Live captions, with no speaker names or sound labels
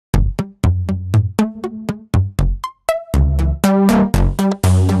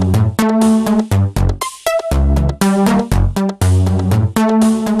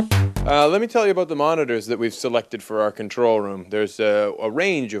let me tell you about the monitors that we've selected for our control room. There's a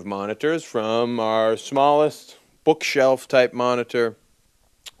range of monitors, from our smallest bookshelf type monitor,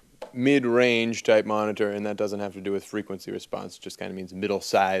 mid-range type monitor, and that doesn't have to do with frequency response, it just kind of means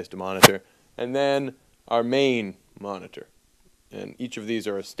middle-sized monitor, and then our main monitor. And each of these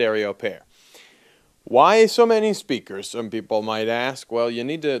are a stereo pair. Why so many speakers, some people might ask? Well, you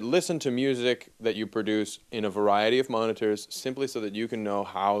need to listen to music that you produce in a variety of monitors simply so that you can know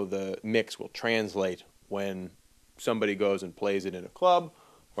how the mix will translate when somebody goes and plays it in a club,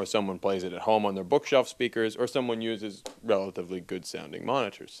 or someone plays it at home on their bookshelf speakers, or someone uses relatively good sounding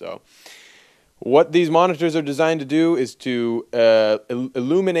monitors. So what these monitors are designed to do is to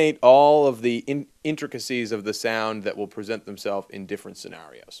illuminate all of the intricacies of the sound that will present themselves in different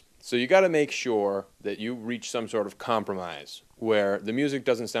scenarios. So you got to make sure that you reach some sort of compromise where the music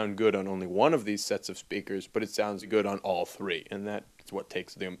doesn't sound good on only one of these sets of speakers, but it sounds good on all three, and that's what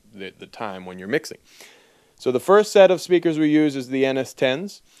takes the time when you're mixing. So the first set of speakers we use is the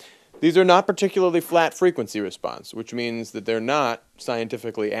NS-10s. These are not particularly flat frequency response, which means that they're not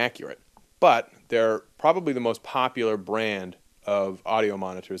scientifically accurate, but they're probably the most popular brand of audio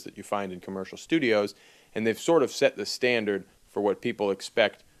monitors that you find in commercial studios, and they've sort of set the standard for what people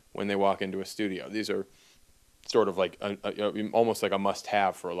expect when they walk into a studio. These are sort of like almost like a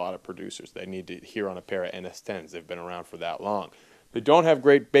must-have for a lot of producers. They need to hear on a pair of NS-10s. They've been around for that long. They don't have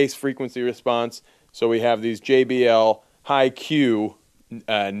great bass frequency response, so we have these JBL high Q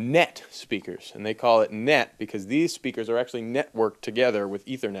net speakers, and they call it net because these speakers are actually networked together with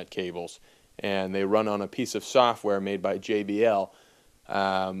Ethernet cables, and they run on a piece of software made by JBL,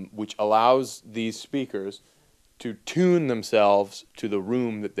 which allows these speakers to tune themselves to the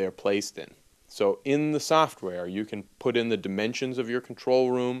room that they're placed in. So in the software, you can put in the dimensions of your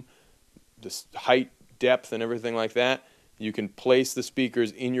control room, the height, depth, and everything like that. You can place the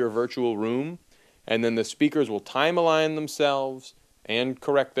speakers in your virtual room, and then the speakers will time align themselves and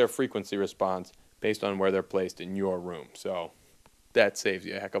correct their frequency response based on where they're placed in your room. So that saves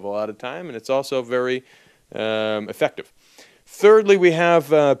you a heck of a lot of time, and it's also very effective. Thirdly, we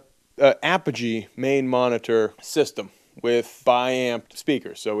have Apogee main monitor system with bi-amped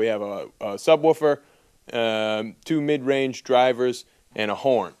speakers. So we have a subwoofer, two mid-range drivers, and a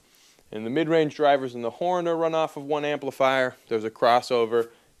horn. And the mid-range drivers and the horn are run off of one amplifier. There's a crossover,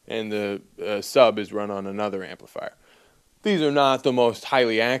 and the sub is run on another amplifier. These are not the most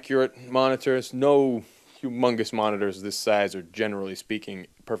highly accurate monitors. No humongous monitors this size are, generally speaking,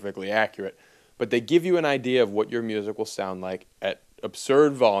 perfectly accurate. But they give you an idea of what your music will sound like at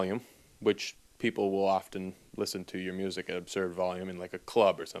absurd volume, which people will often listen to your music at absurd volume in like a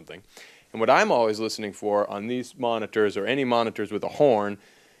club or something. And what I'm always listening for on these monitors, or any monitors with a horn,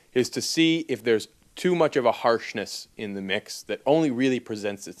 is to see if there's too much of a harshness in the mix that only really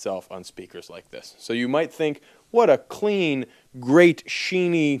presents itself on speakers like this. So you might think, what a clean, great,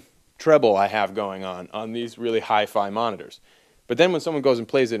 sheeny treble I have going on these really hi-fi monitors. But then when someone goes and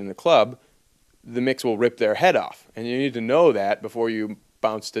plays it in the club, the mix will rip their head off. And you need to know that before you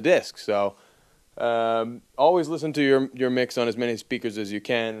bounce to disc. So always listen to your mix on as many speakers as you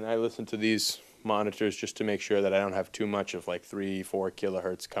can. And I listen to these monitors just to make sure that I don't have too much of like 3-4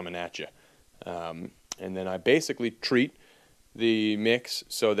 kilohertz coming at you. And then I basically treat the mix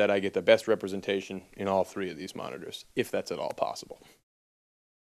so that I get the best representation in all three of these monitors, if that's at all possible.